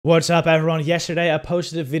What's up everyone? Yesterday I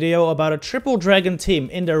posted a video about a triple dragon team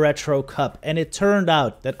in the Retro Cup, and it turned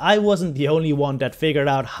out that I wasn't the only one that figured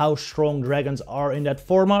out how strong dragons are in that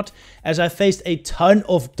format, as I faced a ton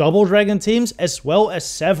of double dragon teams as well as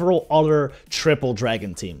several other triple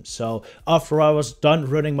dragon teams. So after I was done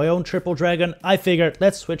running my own triple dragon, I figured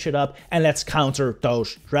let's switch it up and let's counter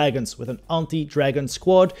those dragons with an anti-dragon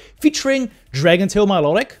squad featuring Dragontail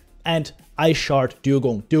Milotic and Ice Shard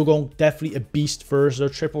Dewgong. Dewgong definitely a beast versus the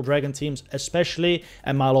triple dragon teams especially,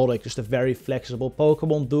 and Milotic just a very flexible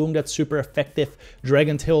Pokemon doing that super effective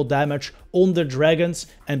Dragon Tail damage on the dragons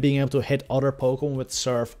and being able to hit other Pokemon with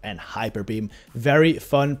Surf and Hyper Beam. Very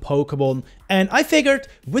fun Pokemon, and I figured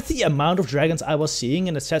with the amount of dragons I was seeing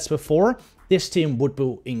in the sets before, this team would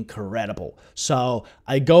be incredible. So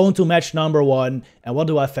I go into match number 1, and what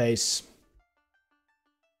do I face?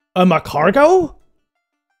 A Macargo?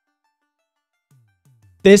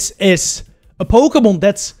 This is a Pokemon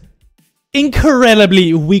that's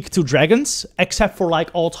incredibly weak to dragons, except for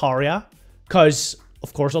like Altaria, because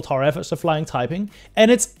of course Altaria is a flying typing,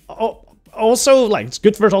 and it's also like it's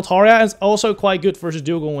good versus Altaria, and it's also quite good versus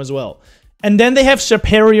Dewgong as well. And then they have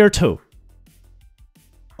Superior too.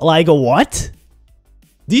 Like what?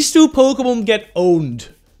 These two Pokemon get owned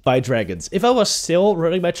by dragons. If I was still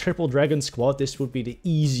running my triple dragon squad, this would be the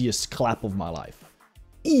easiest clap of my life.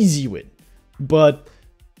 Easy win. But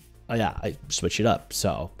yeah, I switch it up,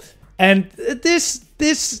 so. And this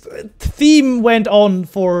theme went on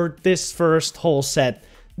for this first whole set.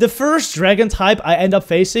 The first dragon type I end up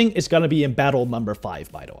facing is gonna be in battle number 5,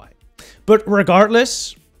 by the way. But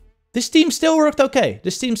regardless, this team still worked okay.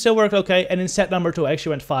 And in set number 2, I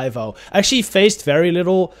actually went 5-0. I actually faced very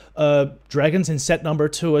little dragons in set number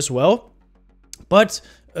 2 as well. But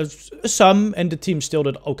some, and the team still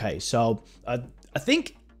did okay. So I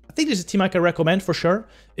think this is a team I can recommend for sure.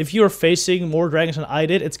 If you're facing more dragons than I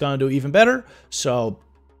did, it's gonna do even better. So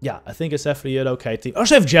yeah, I think it's definitely an okay team. I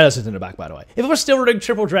also have Jellicent in the back, by the way. If I was still running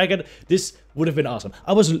triple dragon, this would have been awesome.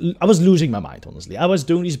 I was losing my mind, honestly. I was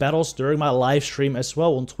doing these battles during my live stream as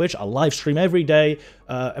well on Twitch. I live stream every day,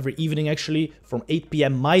 every evening actually, from 8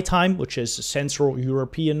 PM my time, which is Central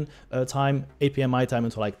European time, 8 PM my time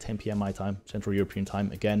until like 10 PM my time, Central European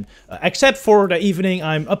time again. Except for the evening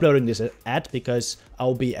I'm uploading this at, because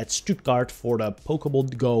I'll be at Stuttgart for the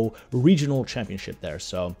Pokemon Go Regional Championship there.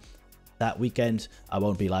 So that weekend I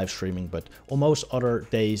won't be live streaming, but on most other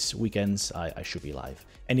days, weekends, I should be live.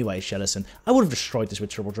 Anyway, Jellicent, I would have destroyed this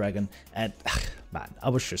with Triple Dragon, and man, I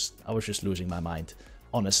was just losing my mind,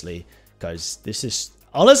 honestly, because this is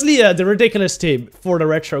honestly the ridiculous team for the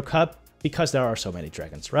Retro Cup, because there are so many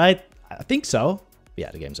dragons, right? I think so.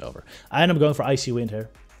 Yeah, the game's over. I end up going for Icy Wind here.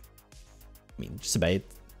 I mean, just a bait.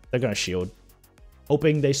 They're gonna shield,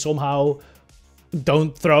 hoping they somehow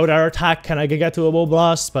don't throw their attack and I can get to a Bull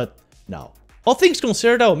Blast, but no. All things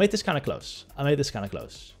considered, though, I made this kind of close.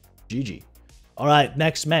 GG. Alright,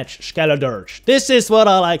 next match. Skeledirge. This is what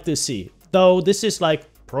I like to see. Though, this is like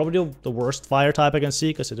probably the worst fire type I can see,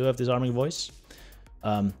 because I do have Disarming Voice.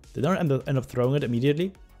 They don't end up throwing it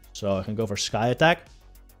immediately, so I can go for Sky Attack.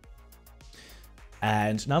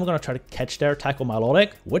 And now I'm going to try to catch their attack on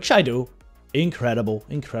Milotic, which I do. Incredible.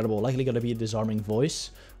 Likely going to be a Disarming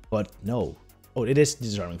Voice, but no. Oh, it is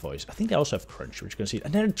Disarming Voice. I think they also have Crunch, which you can see.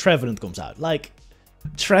 And then Trevenant comes out. Like,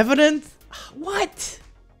 Trevenant? What?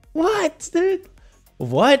 What, dude?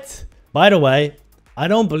 What? By the way, I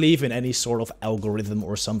don't believe in any sort of algorithm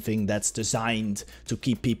or something that's designed to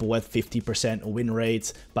keep people at 50% win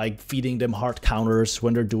rates by feeding them hard counters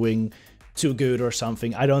when they're doing too good or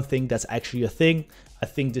something. I don't think that's actually a thing. I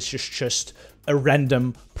think this is just a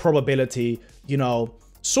random probability. You know,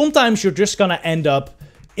 sometimes you're just gonna end up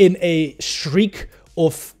in a streak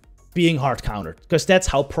of being hard countered, because that's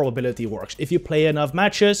how probability works. If you play enough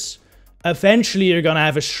matches, eventually you're gonna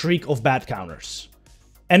have a streak of bad counters,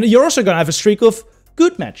 and you're also gonna have a streak of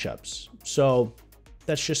good matchups. So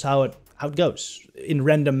that's just how it goes in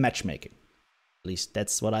random matchmaking. At least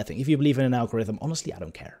that's what I think. If you believe in an algorithm, honestly, I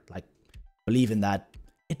don't care. Like, believe in that,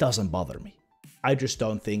 it doesn't bother me. I just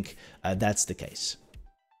don't think that's the case.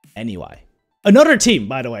 Anyway, another team,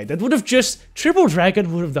 by the way, that would have just Triple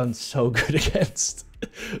Dragon would have done so good against.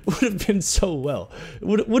 Would have been so well.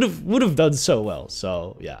 Would have done so well.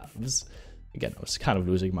 So yeah, I was kind of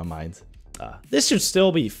losing my mind. This should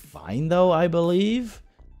still be fine though, I believe,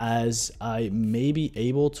 as I may be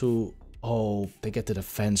able to. Oh, they get the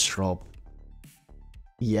defense drop.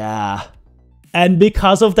 Yeah, and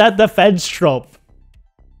because of that defense drop,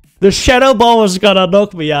 the Shadow Ball was gonna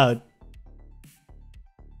knock me out.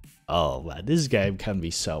 Oh man, this game can be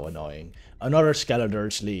so annoying. Another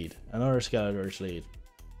Skeledirge lead.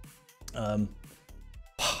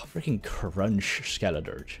 Freaking crunch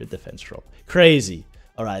Skeledirge with defense drop. Crazy.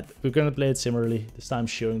 Alright, we're gonna play it similarly. This time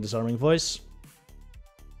shielding Disarming Voice.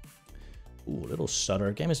 Ooh, a little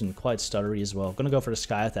stutter. Game isn't quite stuttery as well. Gonna go for the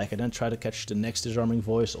Sky Attack and then try to catch the next Disarming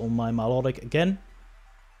Voice on my Milotic again.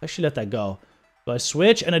 Actually let that go. So I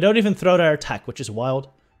switch and I don't even throw their attack, which is wild.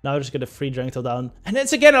 Now I just get a free Dragon Tail down. And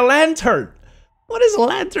it's again a Lantern! What is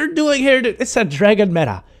Lantern doing here, dude? It's a Dragon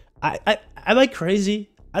meta. Am I crazy?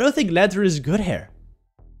 I don't think Lantern is good here.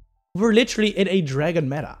 We're literally in a Dragon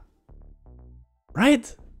meta.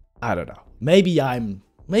 Right? I don't know. Maybe I'm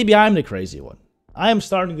the crazy one. I am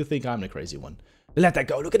starting to think I'm the crazy one. Let that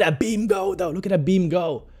go. Look at that beam go, though. Look at that beam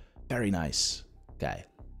go. Very nice. Okay.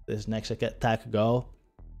 This next attack go.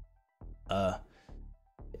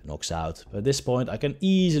 It knocks out. But at this point, I can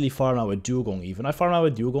easily farm out with Dewgong even. I farm out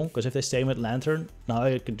with Dewgong, because if they stay with Lantern, now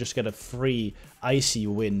I can just get a free Icy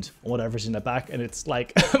Wind on whatever's in the back. And it's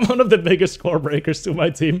like one of the biggest core breakers to my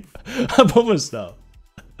team. I'm almost though.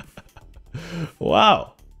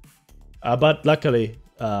 Wow. But luckily,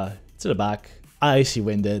 it's in the back. Icy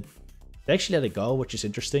Winded. They actually let it go, which is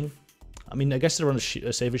interesting. I mean, I guess they run a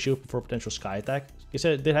Saver Shield for potential Sky Attack. I guess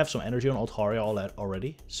they did have some energy on Altaria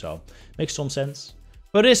already, so makes some sense.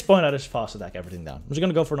 But at this point, I just fast attack everything down. I'm just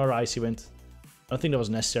gonna go for another Icy Wind. I don't think that was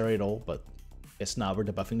necessary at all, but I guess now we're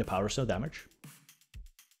debuffing the Power Stone damage.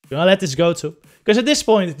 I'm gonna let this go too, because at this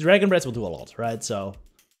point, Dragon Breath will do a lot, right? So,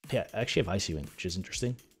 yeah, I actually have Icy Wind, which is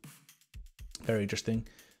interesting. Very interesting.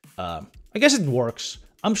 I guess it works.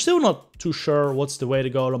 I'm still not too sure what's the way to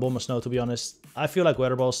go on Bomb of Snow, to be honest. I feel like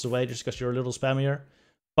Weather Ball is the way, just because you're a little spammier.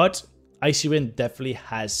 But Icy Wind definitely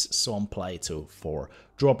has some play too for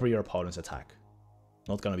dropping your opponent's attack.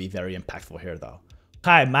 Not gonna be very impactful here though.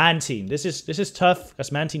 Okay, Mantine. This is tough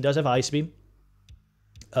because Mantine does have Ice Beam.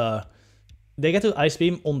 They get to Ice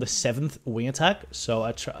Beam on the 7th wing attack, so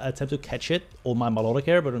I attempt to catch it on my Milotic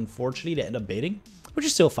here, but unfortunately they end up baiting, which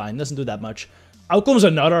is still fine. Doesn't do that much. Out comes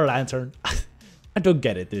another Lantern. I don't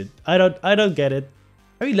get it, dude. I don't get it.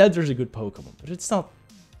 I mean, Lantern's a good Pokemon, but it's not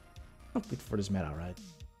good for this meta, right?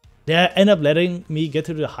 They end up letting me get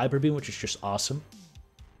to the Hyper Beam, which is just awesome.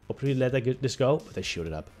 Hopefully let this go, but they shield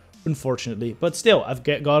it up, unfortunately. But still, I've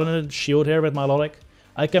gotten a shield here with my Milotic.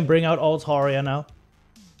 I can bring out Altaria now.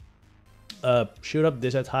 Shoot up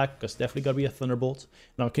this attack, because definitely gotta be a Thunderbolt.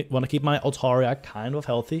 And I want to keep my Altaria kind of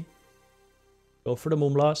healthy. Go for the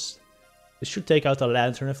Moonblast. This should take out the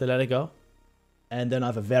Lantern if they let it go. And then I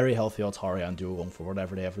have a very healthy Altaria and Dewgong for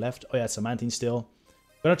whatever they have left. Oh yeah, it's a Mantine still.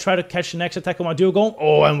 Gonna try to catch the next attack on my Dewgong.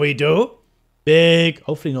 Oh, and we do. Big.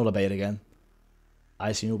 Hopefully not a bait again.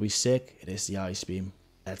 Ice Beam will be sick. It is the Ice Beam.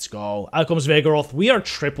 Let's go. Out comes Vigoroth. We are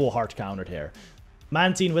triple hard countered here.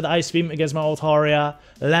 Mantine with Ice Beam against my Altaria.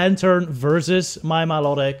 Lantern versus my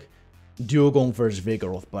Milotic. Dewgong versus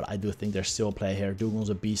Vigoroth. But I do think there's still a play here. Dewgong's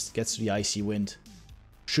a beast. Gets to the Icy Wind.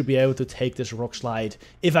 Should be able to take this Rock Slide.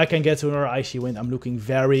 If I can get to another Icy Wind, I'm looking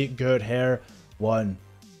very good here. 1,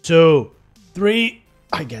 2, 3.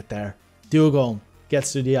 I get there. Dewgong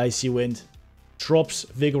gets to the Icy Wind. Drops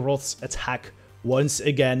Vigoroth's attack once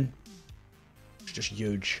again. It's just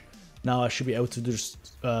huge. Now I should be able to just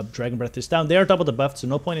Dragon Breath this down. They are double debuffed, so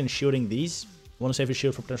no point in shielding these. I want to save a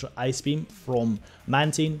shield for potential Ice Beam from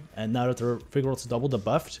Mantine. And now that their Vigoroth's double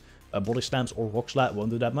debuffed, Body Slams or Rock Slide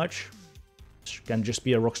won't do that much. Can just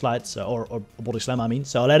be a Rock Slide, so, or a Body Slam, I mean.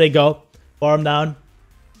 So let it go. Farm down.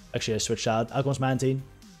 Actually, I switched out. Out comes Mantine.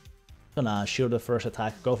 Gonna shield the first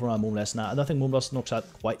attack. Go for my Moonblast now. I don't think Moonblast knocks out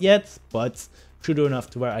quite yet, but should do enough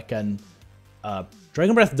to where I can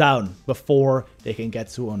Dragon Breath down before they can get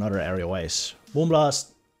to another area ways.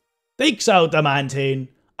 Moonblast takes out the Mantine.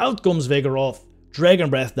 Out comes Vigoroth.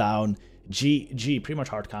 Dragon Breath down. GG. Pretty much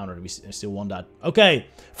hard counter. We still won that. Okay.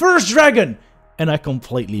 First Dragon. And I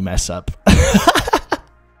completely mess up.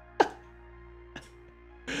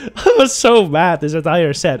 I was so mad this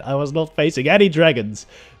entire set. I was not facing any dragons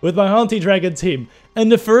with my anti-dragon team.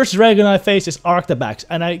 And the first dragon I faced is Arctabax.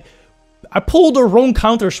 And I pulled the wrong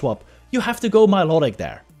counter swap. You have to go Milotic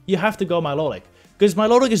there. You have to go Milotic. Because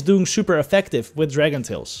Milotic is doing super effective with Dragon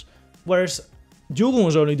Tails. Whereas Dewgong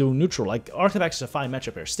was only doing neutral. Like, Arctabax is a fine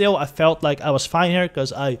matchup here. Still, I felt like I was fine here.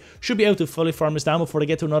 Because I should be able to fully farm this down before they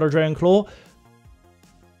get to another Dragon Claw.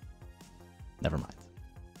 Never mind.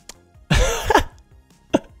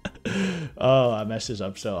 Oh, I messed this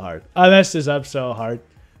up so hard. I messed this up so hard.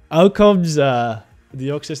 Out comes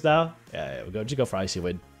Deoxys now. Yeah, we'll just go for Icy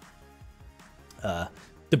Wind.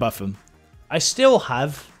 Debuff him. I still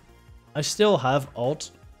have ult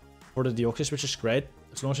for the Deoxys, which is great.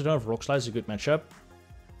 As long as I don't have Rock Slide, it's a good matchup.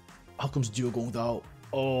 Out comes Dewgong though.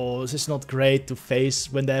 Oh, this is not great to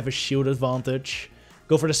face when they have a shield advantage.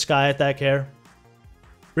 Go for the Sky Attack here.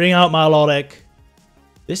 Bring out Milotic.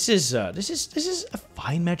 This is a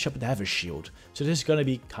fine matchup to have a shield. So this is gonna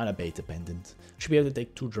be kind of bait dependent. Should be able to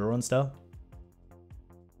take 2 Durons though.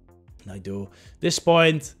 And I do. This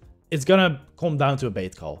point, it's gonna come down to a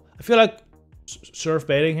bait call. I feel like surf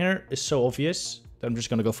baiting here is so obvious that I'm just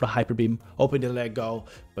gonna go for the hyper beam, hoping they let it go,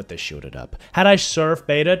 but they shoot it up. Had I surf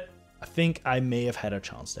baited, I think I may have had a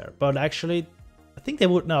chance there. But actually, I think they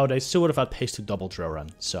would. No, they still would have had pace to double drill run.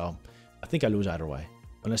 So I think I lose either way,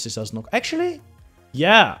 unless this does knock. Actually,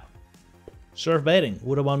 yeah, surf baiting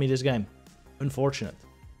would have won me this game. Unfortunate.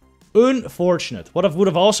 Unfortunate. What would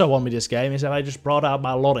have also won me this game is if I just brought out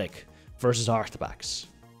Milotic versus Arctibacks.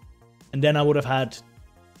 And then I would have had...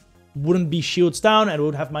 Wouldn't be shields down, and I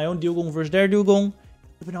would have my own Dewgong versus their Dewgong. It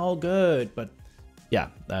would have been all good, but... Yeah,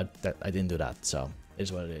 I didn't do that, so... It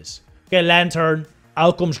is what it is. Okay, Lantern.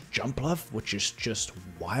 Out comes Jumpluff, which is just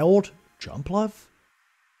wild. Jumpluff?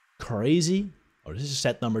 Crazy. Oh, this is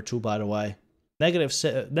set number 2, by the way. Negative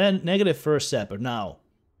first set, but now...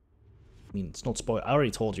 I mean, it's not spoiled. I already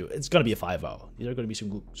told you. It's going to be a 5-0. These are going to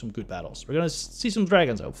be some good battles. We're going to see some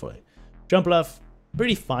dragons, hopefully. Jumpluff,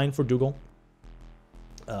 pretty fine for Dewgong.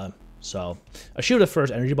 So, I shoot the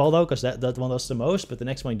first energy ball, though, because that one does the most. But the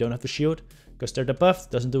next one you don't have to shield, because they're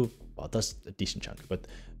debuffed. Doesn't do... Well, it does a decent chunk, but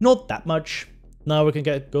not that much. Now we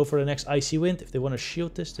can go for the next Icy Wind. If they want to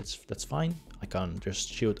shield this, that's fine. I can just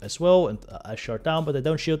shield as well, and I shut down, but I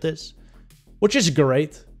don't shield this. Which is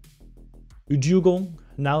great. Dewgong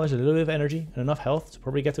now has a little bit of energy and enough health to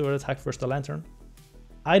probably get to an attack versus the Lantern.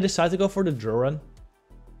 I decided to go for the drill run.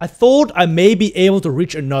 I thought I may be able to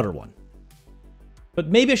reach another one. But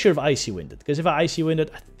maybe I should have Icy Winded. Because if I Icy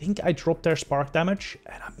Winded, I think I dropped their spark damage.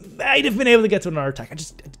 And I might have been able to get to another attack. I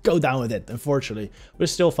just go down with it, unfortunately. But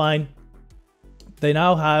it's still fine. They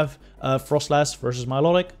now have Frostlass versus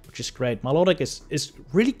Milotic, which is great. Milotic is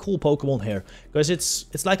really cool Pokemon here. Because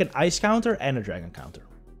it's like an ice counter and a dragon counter.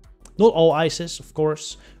 Not all ices, of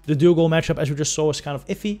course. The Dewgong matchup, as we just saw, is kind of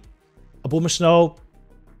iffy. A Boom of Snow,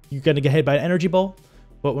 you're gonna get hit by an energy ball.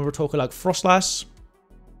 But when we're talking like Frostlass,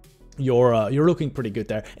 you're looking pretty good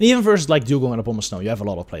there. And even versus like Dewgong and a Boom of Snow, you have a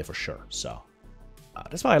lot of play for sure. So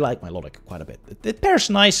that's why I like Milotic quite a bit. It pairs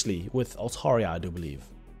nicely with Altaria, I do believe.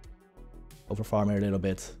 Overfarm here a little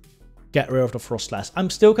bit. Get rid of the Frostlass. I'm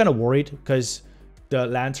still kind of worried because the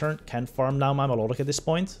Lantern can farm down my Milotic at this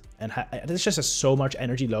point. And this just has so much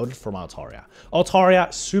energy loaded from Altaria.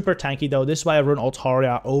 Altaria, super tanky though. This is why I run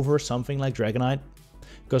Altaria over something like Dragonite.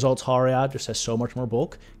 Because Altaria just has so much more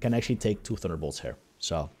bulk. Can actually take 2 Thunderbolts here.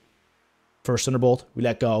 So, first Thunderbolt, we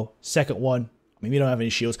let go. Second one, I mean, we don't have any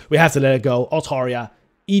shields. We have to let it go. Altaria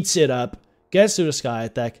eats it up. Gets to the Sky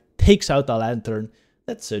Attack. Takes out the Lantern.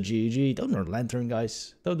 That's a GG. Don't run Lantern,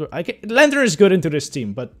 guys. Lantern is good into this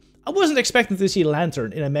team, but I wasn't expecting to see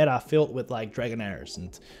Lantern in a meta filled with like Dragonairs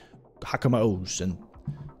and Hakamos and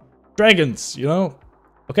dragons, you know?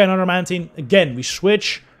 Okay, another Mantine. Again, we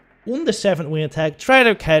switch on the 7th wing attack. Try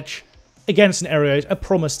to catch against an Aerial Ace. I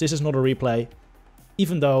promise this is not a replay.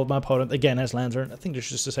 Even though my opponent again has Lantern. I think it's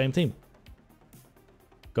just the same team.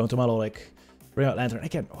 Going to Milotic. Bring out Lantern.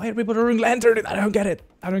 Again, why are people doing Lantern? I don't get it.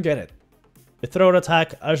 I don't get it. They throw an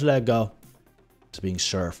attack. I just let it go. It's being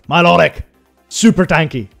surf. Milotic! Super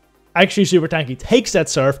tanky. Actually super tanky. Takes that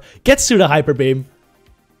surf. Gets to the Hyper Beam.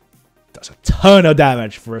 Does a ton of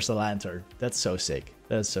damage versus the Lantern. That's so sick.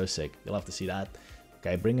 That's so sick. You'll have to see that.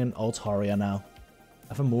 Okay, bring in Altaria now. I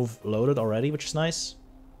have a move loaded already, which is nice.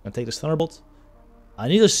 I'm gonna take this Thunderbolt. I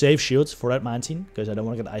need to save shields for that Mantine, because I don't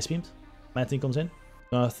want to get Ice Beamed. Mantine comes in.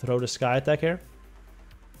 Gonna throw the Sky Attack here.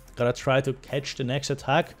 Gotta try to catch the next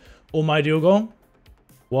attack on my Dewgong.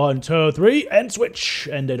 1, 2, 3, and switch.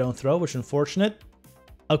 And they don't throw, which is unfortunate.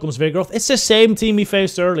 Out comes Vigoroth. It's the same team we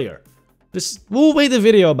faced earlier. We'll make a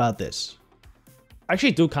video about this. I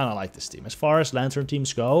actually do kind of like this team. As far as Lantern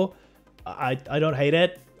teams go, I don't hate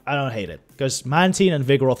it. I don't hate it. Because Mantine and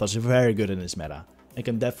Vigoroth are very good in this meta. And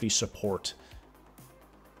can definitely support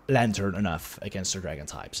Lantern enough against the Dragon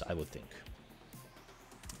types, I would think.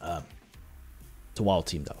 It's a wild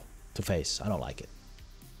team, though, to face. I don't like it.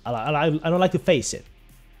 I don't like to face it.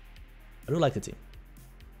 I do like the team.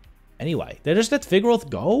 Anyway, they just let Vigoroth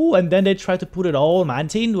go, and then they try to put it all on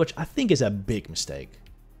Mantine, which I think is a big mistake.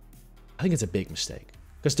 I think it's a big mistake.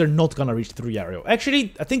 Because they're not going to reach 3 Aerial.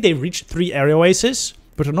 Actually, I think they reached 3 Aerial Aces,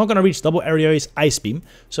 but they're not going to reach double Aerial Ace Ice Beam.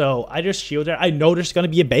 So I just shield there. I know there's going to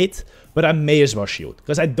be a bait, but I may as well shield.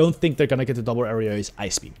 Because I don't think they're going to get the double Aerial Ace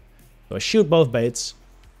Ice Beam. So I shield both baits.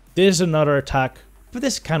 This is another attack, but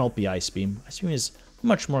this cannot be Ice Beam. Ice Beam is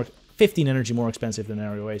much more... 15 energy more expensive than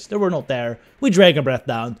Aerial Ace. They were not there. We Dragon Breath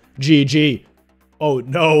down. GG. Oh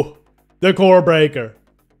no. The Core Breaker.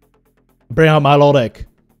 Bring out Milotic.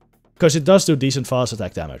 Because it does do decent fast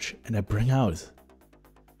attack damage. And I bring out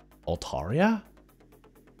Altaria?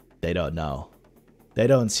 They don't know. They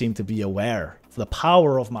don't seem to be aware of the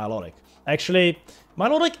power of Milotic. Actually,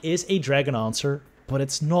 Milotic is a Dragon answer, but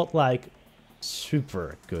it's not like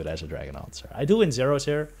super good as a Dragon answer. I do win zeros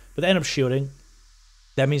here, but I end up shielding.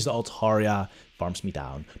 That means the Altaria farms me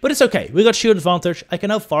down. But it's okay. We got shield advantage. I can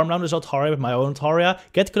now farm down this Altaria with my own Altaria,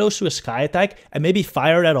 get close to a Sky attack, and maybe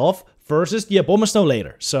fire that off versus the Abomasnow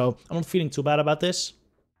later. So I'm not feeling too bad about this.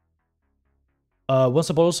 Once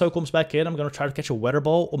the Abomasnow comes back in, I'm going to try to catch a Weather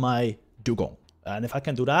Ball on my Dewgong. And if I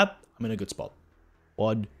can do that, I'm in a good spot.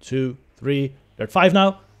 1, 2, 3. They're at 5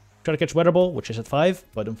 now. Try to catch Weather Ball, which is at 5.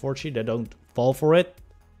 But unfortunately, they don't fall for it.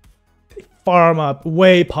 They farm up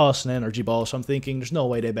way past an Energy Ball. So I'm thinking there's no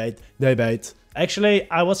way they bait. They bait. Actually,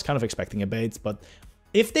 I was kind of expecting a bait. But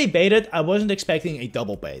if they baited, I wasn't expecting a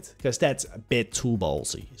double bait. Because that's a bit too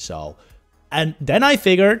ballsy. So, and then I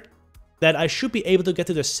figured that I should be able to get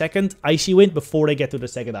to the second Icy Wind before they get to the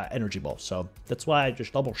second Energy Ball. So that's why I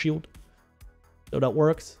just double shield. So that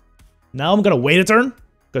worked. Now I'm going to wait a turn,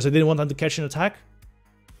 because I didn't want them to catch an attack.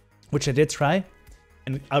 Which I did try.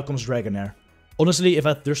 And out comes Dragonair. Honestly, if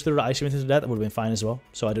I just threw the Icy Wind into that, it would have been fine as well.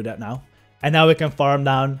 So I do that now. And now we can farm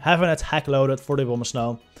down, have an attack loaded for the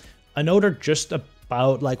Abomasnow. I know they're just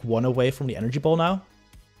about like 1 away from the Energy Ball now.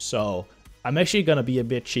 So I'm actually going to be a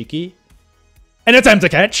bit cheeky and attempt to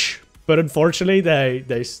catch. But unfortunately, I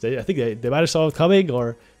think they might have saw it coming,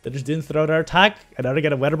 or they just didn't throw their attack. And now they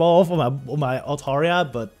get a Weather Ball off on my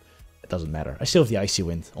Altaria, but it doesn't matter. I still have the Icy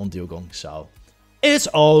Wind on Dewgong, so it's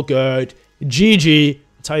all good. GG.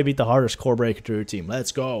 That's how you beat the hardest core breaker to your team.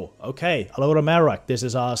 Let's go. Okay, hello to Marowak. This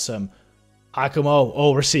is awesome. Akumo.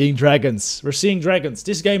 Oh, we're seeing dragons. We're seeing dragons.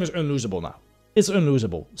 This game is unlosable now. It's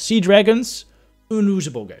unlosable. See dragons,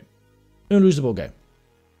 unlosable game. Unlosable game.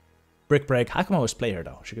 Brick Break. Hakumo is player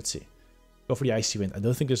though, as you can see. Go for the Icy Wind. I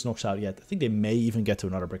don't think this knocks out yet. I think they may even get to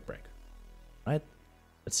another Brick Break. Right?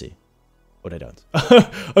 Let's see. Oh, they don't.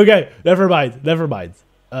 Okay, never mind. Never mind.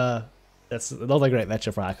 That's not a great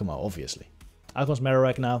matchup for Hakumo, obviously. Out comes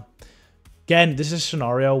Marowak now. Again, this is a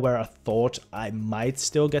scenario where I thought I might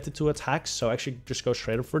still get the 2 attacks, so I actually just go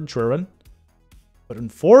straight up for the Drurin. But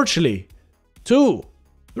unfortunately, 2,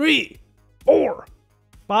 3, 4,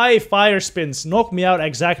 5 fire spins knock me out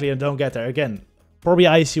exactly and don't get there. Again, probably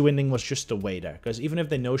Icy Winding was just the way there, because even if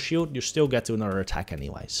they no shield, you still get to another attack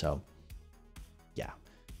anyway, so yeah,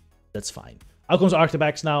 that's fine. Out comes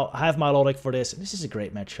Arctibax now. I have Milotic for this, and this is a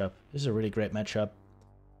great matchup. This is a really great matchup.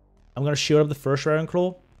 I'm going to shoot up the first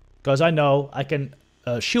Ravenclaw, because I know I can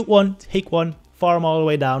shoot one, take one, farm all the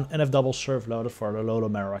way down, and have double surf loaded for the Lolo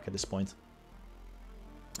Marowak at this point.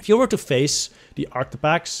 If you were to face the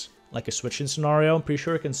Arctibax, like a switch-in scenario, I'm pretty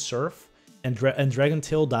sure you can surf and Dragon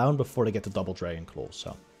Tail down before they get the double Dragon Claw.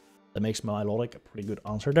 So that makes Milotic a pretty good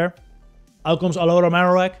answer there. Out comes Alora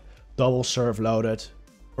Marowak, double surf loaded.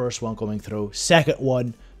 First one coming through. Second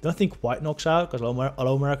one, don't think quite knocks out, because Alora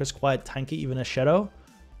Marowak is quite tanky even as Shadow.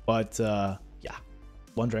 But yeah,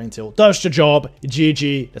 one Dragon Tail does the job.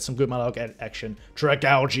 GG. That's some good Milotic action.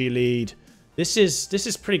 Dragalge lead. This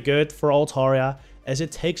is pretty good for Altaria, as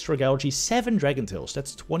it takes Dragalge 7 Dragon Tails.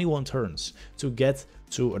 That's 21 turns to get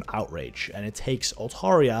to an Outrage, and it takes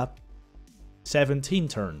Altaria 17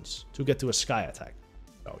 turns to get to a Sky attack.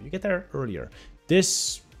 Oh, you get there earlier.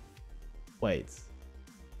 This, wait,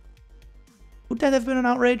 would that have been an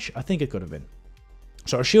Outrage? I think it could have been.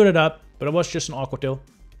 So I shielded up, but it was just an Aqua Tail.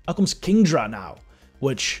 Out comes Kingdra now,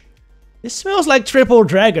 which, this smells like triple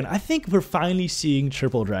dragon. I think we're finally seeing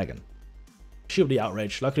triple dragon. Shield the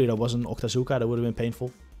Outrage. Luckily that wasn't Octazooka, that would have been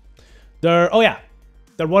painful. Oh yeah,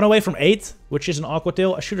 they're 1 away from 8, which is an Aqua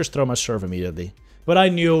Tail. I should just throw my Surf immediately. But I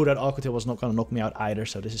knew that Aqua Tail was not going to knock me out either,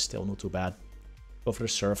 so this is still not too bad. Go for the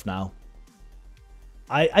Surf now.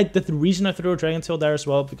 The reason I threw a Dragon Tail there as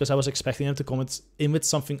well, because I was expecting them to come in with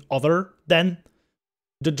something other than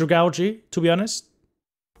the Dragalge, to be honest.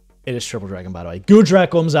 It is Triple Dragon, by the way. Goodra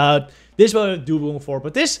comes out. This is what I do going for,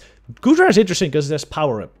 but this Goodra is interesting because there's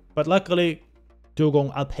Power Rip. But luckily,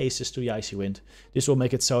 Dewgong outpaces to the Icy Wind. This will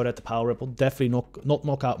make it so that the Power Rip will definitely not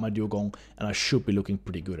knock out my Dewgong, and I should be looking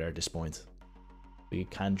pretty good at this point. We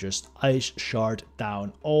can just Ice Shard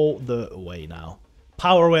down all the way now.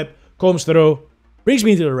 Power Whip comes through, brings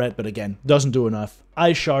me into the red, but again, doesn't do enough.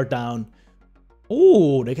 Ice Shard down.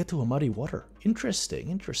 Oh, they get to a Muddy Water. Interesting,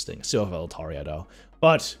 interesting. Still have Altaria though.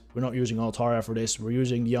 But we're not using Altaria for this. We're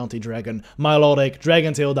using the anti-dragon. Milotic,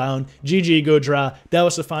 Dragon Tail down. GG Goodra. That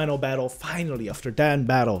was the final battle. Finally, after 10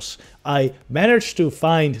 battles, I managed to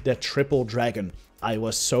find that triple dragon I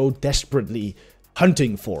was so desperately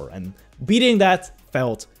hunting for. And beating that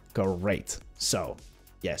felt great. So,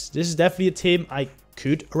 yes, this is definitely a team I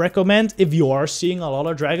could recommend if you are seeing a lot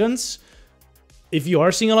of dragons. If you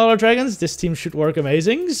are seeing a lot of dragons, this team should work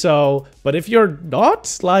amazing. So, but if you're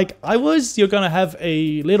not, like I was, you're gonna have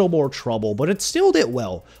a little more trouble. But it still did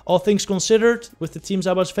well. All things considered, with the teams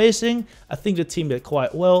I was facing, I think the team did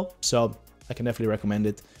quite well. So, I can definitely recommend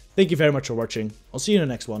it. Thank you very much for watching. I'll see you in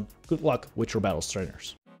the next one. Good luck with your battles,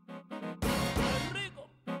 trainers.